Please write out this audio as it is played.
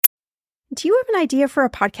Do you have an idea for a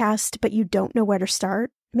podcast, but you don't know where to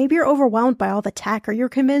start? Maybe you're overwhelmed by all the tech, or you're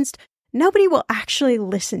convinced nobody will actually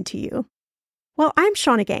listen to you. Well, I'm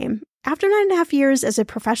Shauna Game. After 9.5 years as a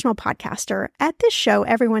professional podcaster, at this show,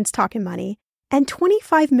 everyone's talking money, and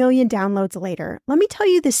 25 million downloads later, let me tell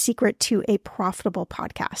you the secret to a profitable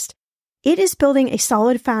podcast. It is building a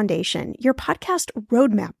solid foundation, your podcast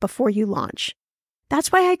roadmap before you launch. That's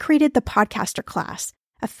why I created the Podcaster Class,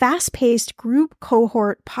 a fast-paced group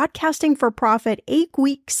cohort podcasting for profit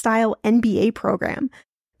 8-week style MBA program.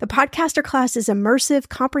 The Podcaster Class is immersive,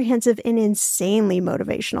 comprehensive, and insanely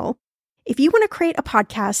motivational. If you want to create a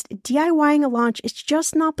podcast, DIYing a launch is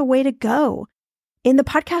just not the way to go. In the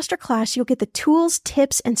Podcaster Class, you'll get the tools,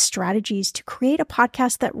 tips, and strategies to create a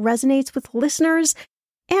podcast that resonates with listeners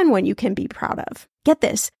and one you can be proud of. Get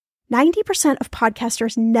this, 90% of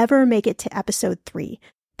podcasters never make it to episode 3.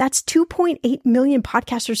 That's 2.8 million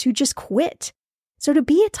podcasters who just quit. So to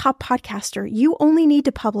be a top podcaster, you only need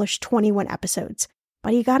to publish 21 episodes,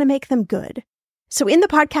 but you got to make them good. So in the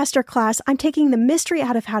Podcaster Class, I'm taking the mystery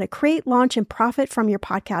out of how to create, launch, and profit from your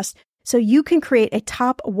podcast so you can create a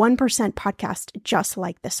top 1% podcast just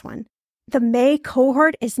like this one. The May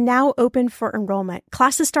cohort is now open for enrollment.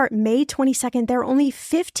 Classes start May 22nd. There are only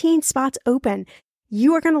 15 spots open.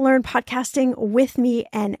 You are going to learn podcasting with me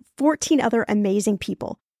and 14 other amazing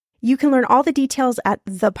people. You can learn all the details at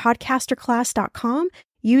thepodcasterclass.com.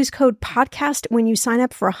 Use code PODCAST when you sign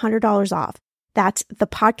up for $100 off. That's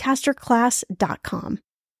thepodcasterclass.com.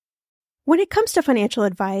 When it comes to financial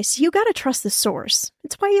advice, you got to trust the source.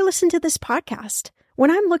 It's why you listen to this podcast.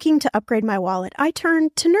 When I'm looking to upgrade my wallet, I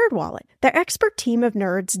turn to NerdWallet. Their expert team of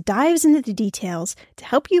nerds dives into the details to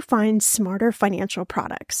help you find smarter financial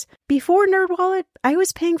products. Before NerdWallet, I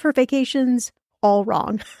was paying for vacations all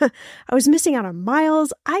wrong. I was missing out on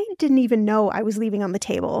miles I didn't even know I was leaving on the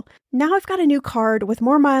table. Now I've got a new card with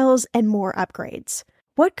more miles and more upgrades.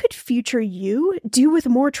 What could future you do with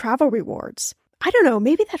more travel rewards? I don't know,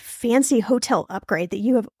 maybe that fancy hotel upgrade that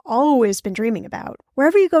you have always been dreaming about.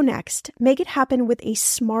 Wherever you go next, make it happen with a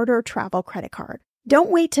smarter travel credit card. Don't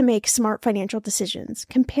wait to make smart financial decisions.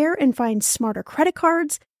 Compare and find smarter credit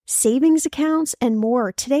cards, savings accounts, and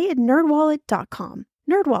more today at nerdwallet.com.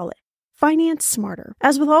 NerdWallet. Finance smarter.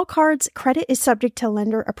 As with all cards, credit is subject to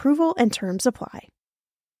lender approval and terms apply.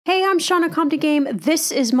 Hey, I'm Shauna Compton Game.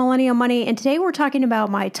 This is Millennial Money, and today we're talking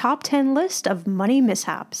about my top 10 list of money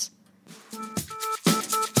mishaps.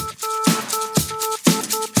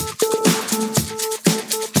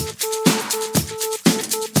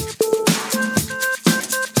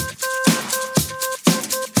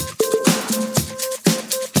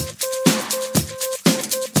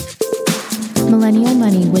 Millennial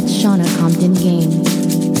Money with Shauna Compton Game.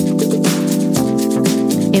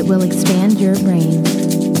 It will expand your brain.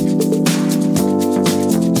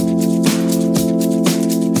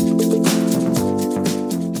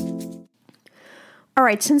 All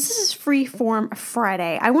right, since this is Freeform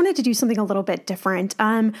Friday, I wanted to do something a little bit different.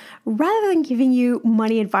 Rather than giving you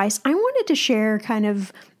money advice, I wanted to share kind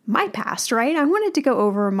of my past, right? I wanted to go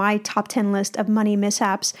over my top 10 list of money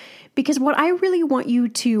mishaps because what I really want you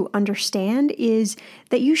to understand is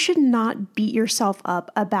that you should not beat yourself up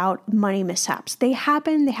about money mishaps. They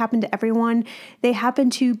happen to everyone. They happen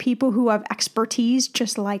to people who have expertise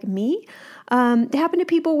just like me. They happen to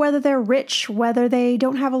people whether they're rich, whether they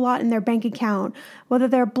don't have a lot in their bank account, whether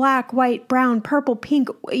they're black, white, brown, purple, pink,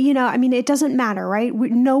 it doesn't matter, right?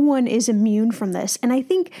 No one is immune from this. And I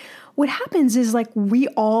think what happens is like we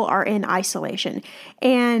all are in isolation.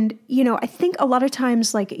 And, I think a lot of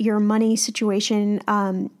times like your money situation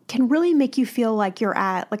can really make you feel like you're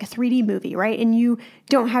at like a 3D movie, right? And you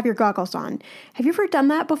don't have your goggles on. Have you ever done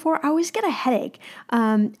that before? I always get a headache,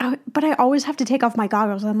 but I always have to take off my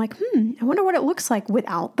goggles. I'm like, I wonder what it looks like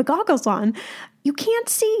without the goggles on. You can't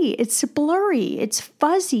see. It's blurry. It's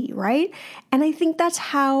fuzzy, right? And I think that's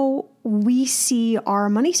how we see our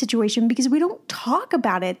money situation because we don't talk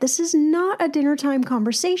about it. This is not a dinner time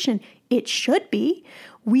conversation. It should be.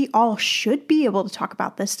 We all should be able to talk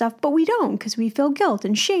about this stuff, but we don't because we feel guilt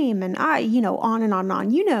and shame and on and on and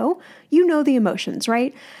on. You know the emotions,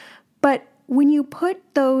 right? But when you put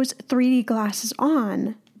those 3D glasses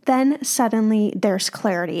on, then suddenly there's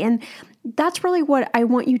clarity. And that's really what I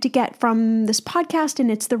want you to get from this podcast.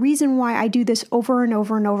 And it's the reason why I do this over and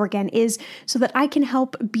over and over again is so that I can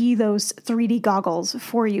help be those 3D goggles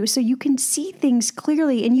for you. So you can see things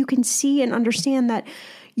clearly and you can see and understand that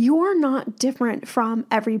you're not different from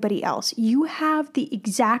everybody else. You have the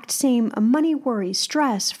exact same money worries,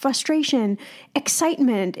 stress, frustration,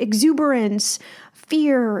 excitement, exuberance,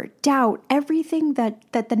 fear, doubt, everything that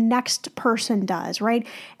the next person does, right?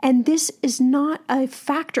 And this is not a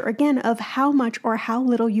factor, again, of how much or how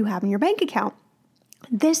little you have in your bank account.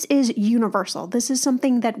 This is universal. This is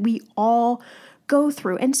something that we all go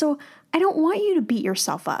through. And so I don't want you to beat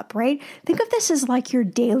yourself up, right? Think of this as like your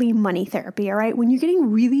daily money therapy, all right? When you're getting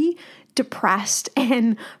really depressed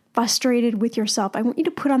and frustrated with yourself, I want you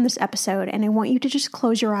to put on this episode and I want you to just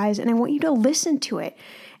close your eyes and I want you to listen to it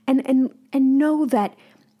and know that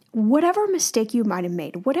whatever mistake you might have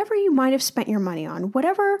made, whatever you might have spent your money on,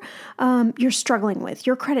 whatever you're struggling with,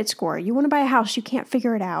 your credit score, you want to buy a house, you can't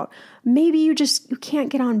figure it out. Maybe you can't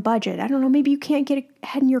get on budget. I don't know. Maybe you can't get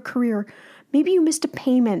ahead in your career. Maybe you missed a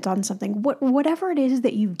payment on something. Whatever it is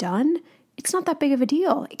that you've done, it's not that big of a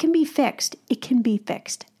deal. It can be fixed. It can be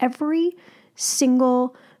fixed. Every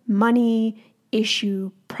single money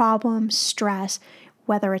issue, problem, stress,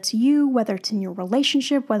 whether it's you, whether it's in your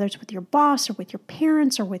relationship, whether it's with your boss or with your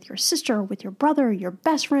parents or with your sister or with your brother or your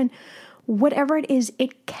best friend, whatever it is,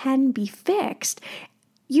 it can be fixed.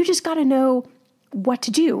 You just got to know what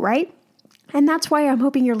to do, right? And that's why I'm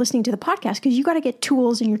hoping you're listening to the podcast, because you got to get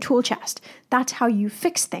tools in your tool chest. That's how you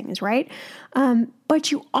fix things, right?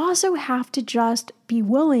 But you also have to just be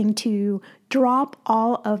willing to drop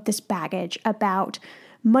all of this baggage about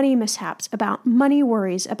money mishaps, about money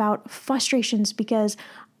worries, about frustrations, because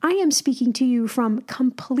I am speaking to you from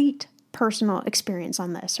complete personal experience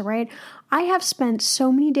on this, all right? I have spent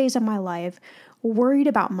so many days of my life worried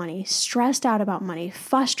about money, stressed out about money,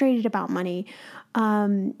 frustrated about money.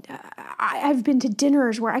 I've been to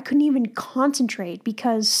dinners where I couldn't even concentrate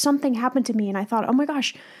because something happened to me and I thought, oh my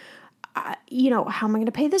gosh, how am I going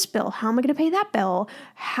to pay this bill? How am I going to pay that bill?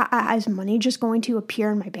 Is money just going to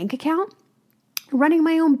appear in my bank account? Running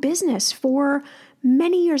my own business for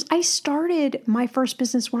many years. I started my first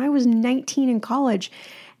business when I was 19 in college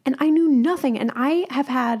and I knew nothing. And I have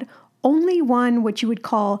had only one, what you would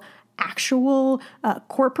call actual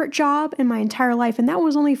corporate job in my entire life. And that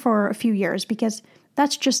was only for a few years because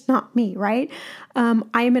that's just not me, right?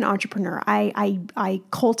 I am an entrepreneur. I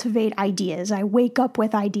cultivate ideas. I wake up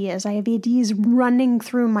with ideas. I have ideas running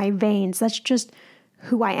through my veins. That's just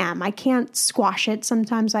who I am. I can't squash it.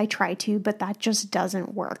 Sometimes I try to, but that just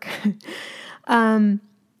doesn't work.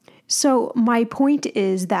 So my point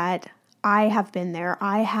is that I have been there.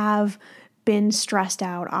 I have been stressed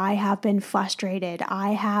out. I have been frustrated.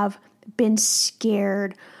 I have been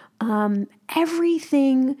scared.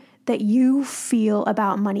 Everything that you feel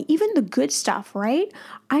about money, even the good stuff, right?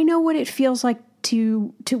 I know what it feels like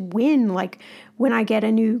to win, like when I get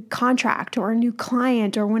a new contract or a new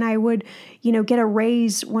client, or when I would, get a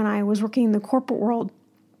raise when I was working in the corporate world,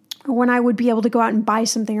 or when I would be able to go out and buy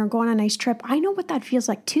something or go on a nice trip. I know what that feels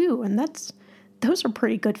like too. And those are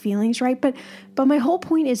pretty good feelings, right? But my whole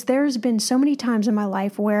point is there's been so many times in my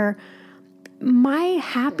life where my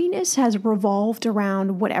happiness has revolved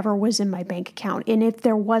around whatever was in my bank account. And if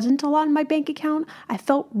there wasn't a lot in my bank account, I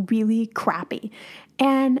felt really crappy.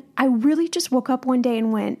 And I really just woke up one day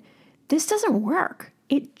and went, this doesn't work.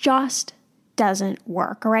 It just doesn't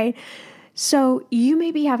work, all right? So you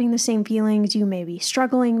may be having the same feelings. You may be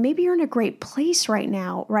struggling. Maybe you're in a great place right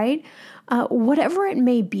now, right? Whatever it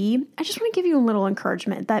may be, I just want to give you a little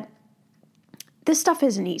encouragement that this stuff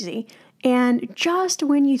isn't easy. And just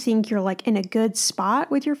when you think you're like in a good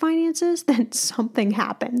spot with your finances, then something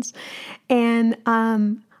happens. And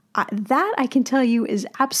that I can tell you is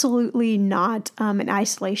absolutely not an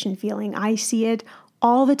isolation feeling. I see it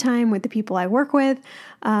all the time with the people I work with,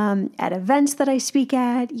 at events that I speak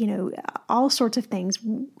at, all sorts of things.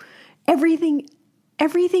 Everything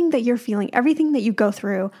that you're feeling, everything that you go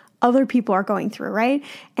through, other people are going through, right?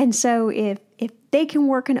 And so if they can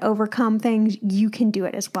work and overcome things, you can do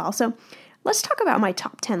it as well. So let's talk about my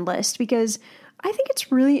top 10 list, because I think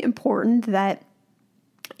it's really important that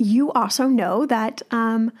you also know that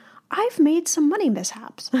I've made some money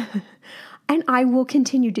mishaps. And I will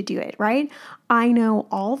continue to do it, right? I know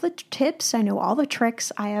all the tips. I know all the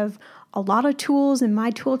tricks. I have a lot of tools in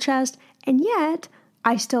my tool chest, and yet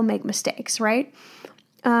I still make mistakes, right?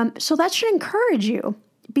 So that should encourage you,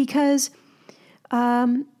 because,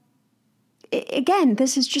 again,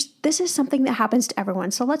 this is something that happens to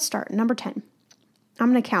everyone. So let's start. Number 10.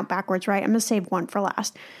 I'm going to count backwards, right? I'm going to save one for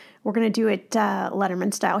last. We're going to do it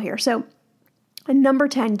Letterman style here. So number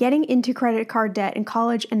 10, getting into credit card debt in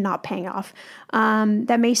college and not paying off.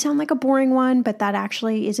 That may sound like a boring one, but that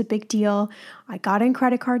actually is a big deal. I got in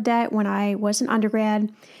credit card debt when I was an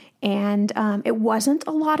undergrad, and it wasn't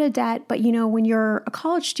a lot of debt, but when you're a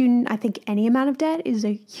college student, I think any amount of debt is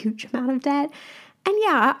a huge amount of debt. And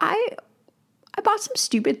yeah, I I bought some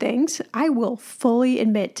stupid things. I will fully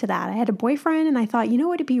admit to that. I had a boyfriend and I thought, you know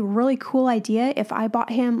what, it'd be a really cool idea if I bought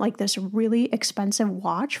him like this really expensive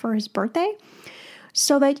watch for his birthday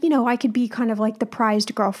so that, I could be kind of like the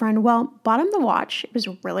prized girlfriend. Well, bought him the watch. It was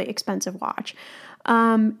a really expensive watch.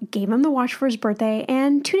 Gave him the watch for his birthday,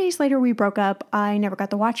 and 2 days later we broke up. I never got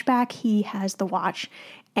the watch back. He has the watch,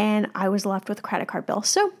 and I was left with a credit card bill.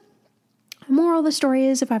 So, moral of the story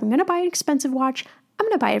is, if I'm going to buy an expensive watch, I'm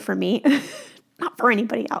going to buy it for me, not for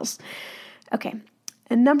anybody else. Okay,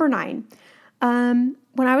 and number 9. When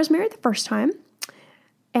I was married the first time,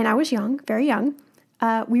 and I was young, very young,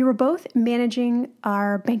 we were both managing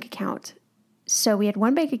our bank account. So we had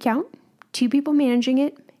one bank account, 2 people managing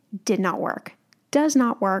it. Did not work. Does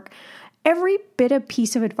not work. Every bit of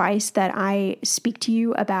piece of advice that I speak to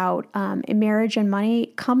you about in marriage and money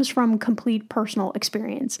comes from complete personal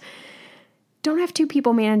experience. Don't have 2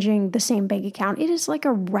 people managing the same bank account. It is like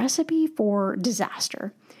a recipe for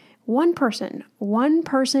disaster. One person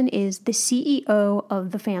is the CEO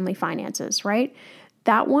of the family finances, right?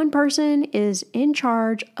 That one person is in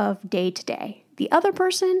charge of day to day. The other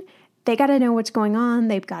person, they got to know what's going on.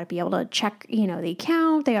 They've got to be able to check, the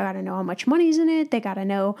account. They got to know how much money's in it. They got to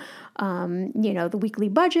know, the weekly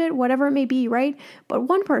budget, whatever it may be, right? But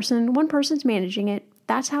one person's managing it.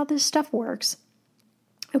 That's how this stuff works.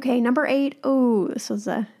 Okay, number 8. Oh, this was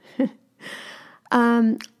I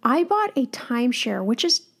bought a timeshare, which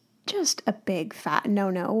is just a big fat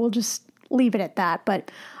no-no. We'll just leave it at that. But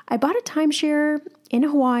I bought a timeshare in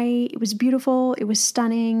Hawaii. It was beautiful. It was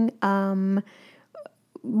stunning.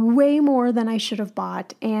 Way more than I should have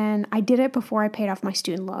bought. And I did it before I paid off my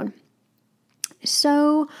student loan.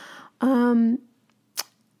 So, that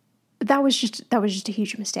was just a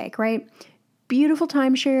huge mistake, right? Beautiful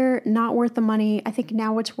timeshare, not worth the money. I think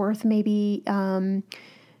now it's worth maybe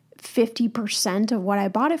 50% of what I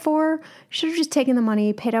bought it for. Should have just taken the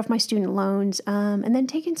money, paid off my student loans, and then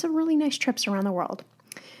taken some really nice trips around the world.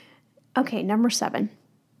 Okay, number 7.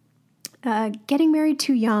 Getting married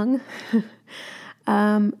too young.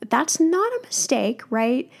 That's not a mistake,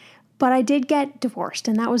 right? But I did get divorced,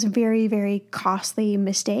 and that was a very, very costly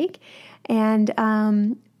mistake. And,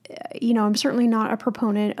 I'm certainly not a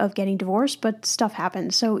proponent of getting divorced, but stuff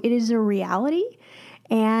happens. So it is a reality,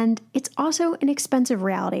 and it's also an expensive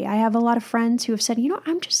reality. I have a lot of friends who have said,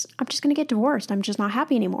 I'm just going to get divorced. I'm just not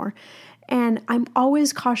happy anymore. And I'm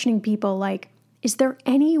always cautioning people, like, is there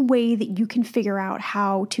any way that you can figure out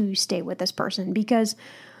how to stay with this person? Because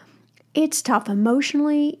it's tough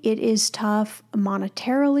emotionally, it is tough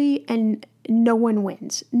monetarily, and no one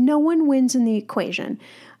wins. No one wins in the equation.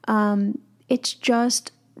 It's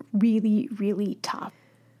just really, really tough.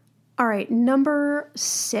 All right, number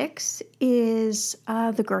 6 is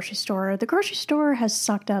the grocery store. The grocery store has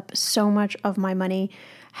sucked up so much of my money.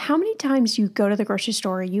 How many times you go to the grocery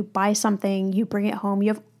store, you buy something, you bring it home,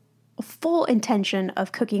 you have a full intention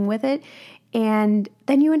of cooking with it, and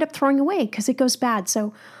then you end up throwing away because it goes bad.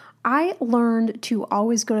 So I learned to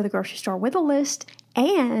always go to the grocery store with a list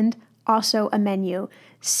and also a menu.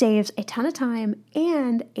 Saves a ton of time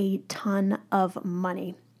and a ton of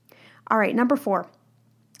money. All right, number 4.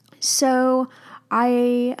 So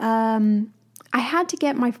I had to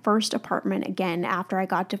get my first apartment again after I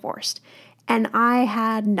got divorced, and I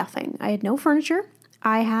had nothing. I had no furniture.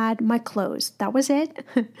 I had my clothes. That was it.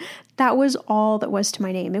 That was all that was to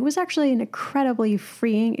my name. It was actually an incredibly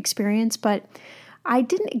freeing experience, but I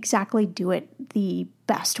didn't exactly do it the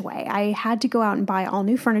best way. I had to go out and buy all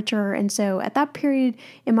new furniture. And so at that period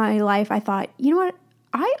in my life, I thought, you know what?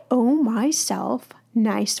 I owe myself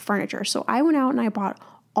nice furniture. So I went out and I bought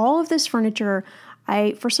all of this furniture.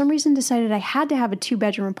 I, for some reason, decided I had to have a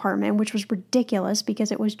 2-bedroom apartment, which was ridiculous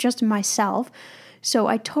because it was just myself. So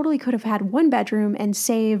I totally could have had 1 bedroom and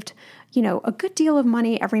saved, a good deal of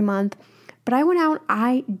money every month. But I went out,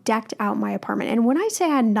 I decked out my apartment. And when I say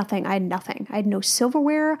I had nothing, I had nothing. I had no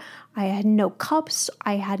silverware, I had no cups,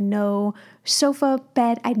 I had no sofa,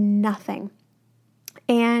 bed, I had nothing.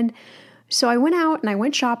 And so I went out and I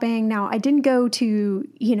went shopping. Now, I didn't go to,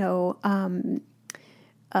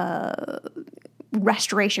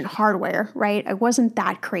 Restoration Hardware, right? I wasn't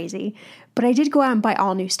that crazy. But I did go out and buy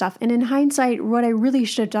all new stuff. And in hindsight, what I really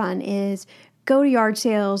should have done is go to yard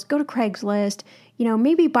sales, go to Craigslist,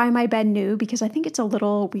 maybe buy my bed new, because I think it's a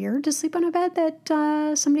little weird to sleep on a bed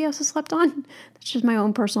that somebody else has slept on. That's just my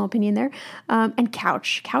own personal opinion there. And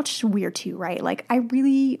couch. Couch is weird too, right? Like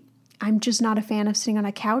I'm just not a fan of sitting on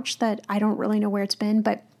a couch that I don't really know where it's been.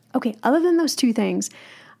 But okay, other than those 2 things,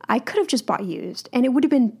 I could have just bought used, and it would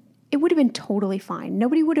have been totally fine.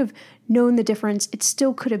 Nobody would have known the difference. It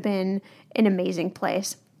still could have been an amazing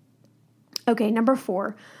place. Okay, number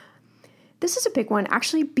 4. This is a big one,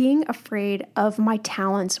 actually being afraid of my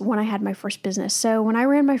talents when I had my first business. So when I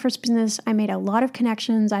ran my first business, I made a lot of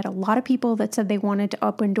connections. I had a lot of people that said they wanted to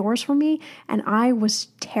open doors for me, and I was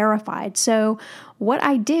terrified. So what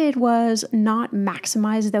I did was not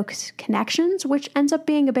maximize those connections, which ends up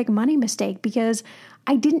being a big money mistake because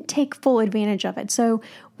I didn't take full advantage of it. So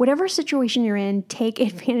whatever situation you're in, take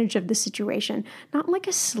advantage of the situation, not like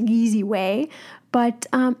a sleazy way, but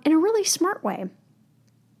in a really smart way.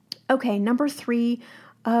 Okay, number 3.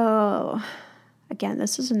 Again,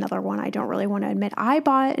 this is another one I don't really want to admit. I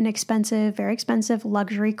bought an expensive, very expensive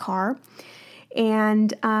luxury car,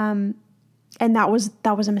 and that was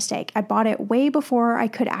a mistake. I bought it way before I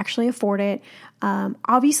could actually afford it.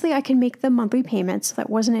 Obviously, I can make the monthly payments, so that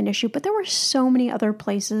wasn't an issue, but there were so many other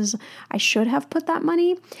places I should have put that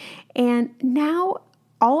money. And now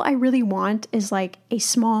all I really want is like a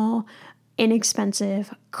small,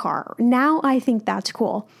 inexpensive car. Now I think that's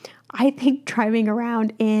cool. I think driving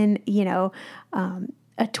around in, a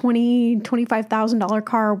 $25,000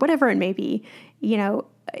 car, whatever it may be,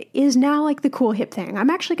 is now like the cool hip thing. I'm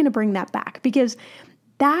actually going to bring that back because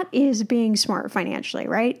that is being smart financially,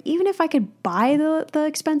 right? Even if I could buy the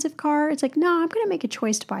expensive car, it's like, no, I'm going to make a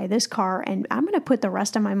choice to buy this car, and I'm going to put the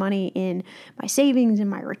rest of my money in my savings, in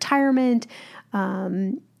my retirement.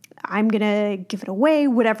 I'm going to give it away,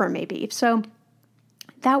 whatever it may be. So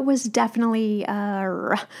that was definitely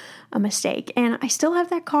a mistake. And I still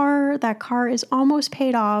have that car. That car is almost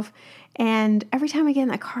paid off. And every time I get in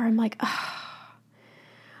that car, I'm like, oh.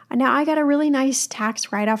 Now I got a really nice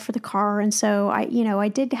tax write-off for the car. And so I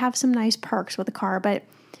did have some nice perks with the car, but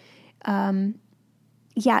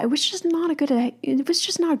it was just not a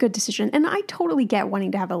good decision. And I totally get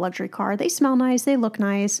wanting to have a luxury car. They smell nice. They look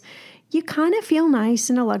nice. You kind of feel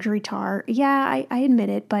nice in a luxury car. Yeah, I admit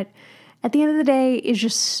it, but at the end of the day, it's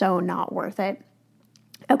just so not worth it.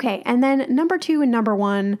 Okay, and then number 2 and number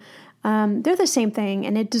 1, they're the same thing,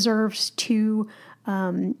 and it deserves two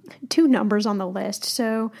numbers on the list.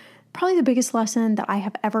 So probably the biggest lesson that I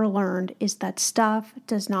have ever learned is that stuff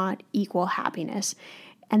does not equal happiness.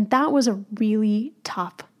 And that was a really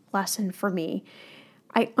tough lesson for me.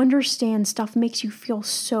 I understand stuff makes you feel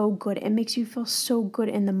so good. It makes you feel so good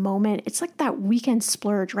in the moment. It's like that weekend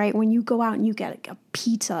splurge, right? When you go out and you get like a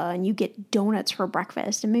pizza and you get donuts for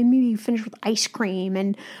breakfast, and maybe you finish with ice cream,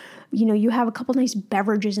 and you have a couple nice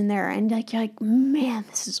beverages in there, and you're like, man,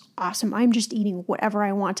 this is awesome. I'm just eating whatever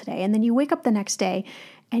I want today. And then you wake up the next day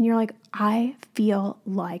and you're like, I feel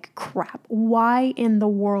like crap. Why in the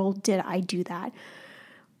world did I do that?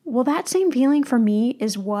 Well, that same feeling for me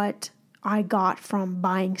is what I got from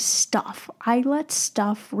buying stuff. I let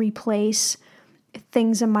stuff replace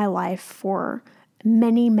things in my life for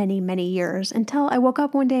many, many, many years until I woke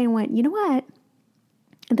up one day and went, you know what?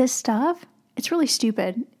 This stuff, it's really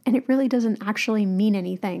stupid and it really doesn't actually mean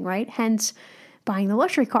anything, right? Hence buying the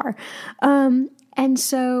luxury car. And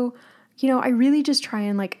so, I really just try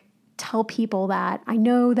and tell people that I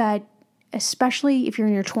know that especially if you're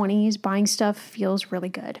in your 20s, buying stuff feels really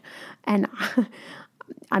good. And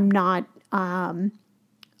I'm not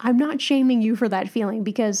shaming you for that feeling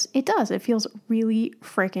because it does. It feels really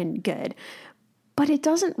freaking good. But it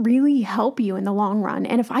doesn't really help you in the long run.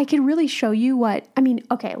 And if I could really show you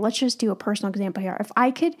okay, let's just do a personal example here. If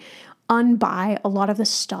I could unbuy a lot of the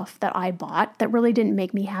stuff that I bought that really didn't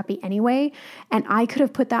make me happy anyway, and I could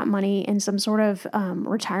have put that money in some sort of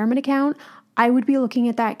retirement account, I would be looking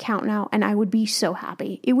at that account now and I would be so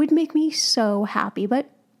happy. It would make me so happy, but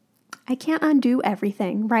I can't undo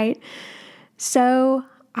everything, right? So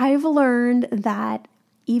I've learned that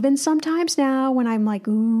even sometimes now when I'm like,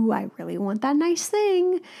 ooh, I really want that nice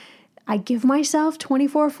thing, I give myself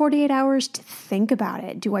 24, 48 hours to think about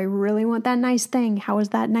it. Do I really want that nice thing? How is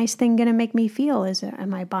that nice thing going to make me feel?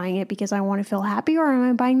 Am I buying it because I want to feel happy, or am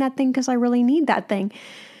I buying that thing because I really need that thing?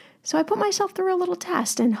 So I put myself through a little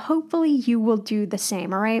test, and hopefully you will do the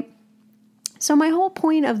same, all right? So my whole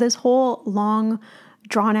point of this whole long,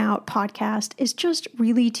 drawn-out podcast is just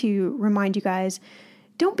really to remind you guys,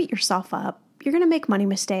 don't beat yourself up. You're going to make money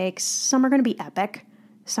mistakes. Some are going to be epic.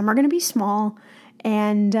 Some are going to be small.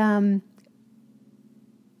 And,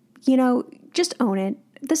 just own it.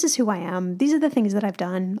 This is who I am. These are the things that I've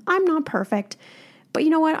done. I'm not perfect. But you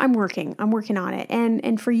know what? I'm working on it.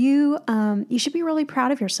 And for you, you should be really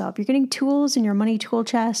proud of yourself. You're getting tools in your money tool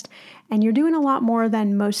chest, and you're doing a lot more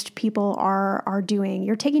than most people are doing.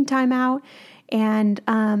 You're taking time out. And,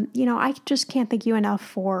 I just can't thank you enough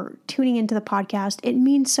for tuning into the podcast. It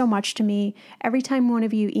means so much to me. Every time one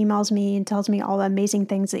of you emails me and tells me all the amazing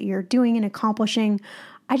things that you're doing and accomplishing,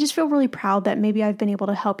 I just feel really proud that maybe I've been able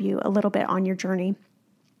to help you a little bit on your journey.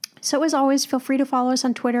 So as always, feel free to follow us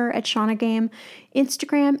on Twitter at ShaunaGame,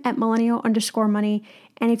 Instagram at millennial_money.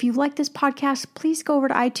 And if you like this podcast, please go over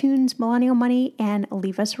to iTunes, Millennial Money, and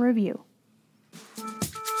leave us a review.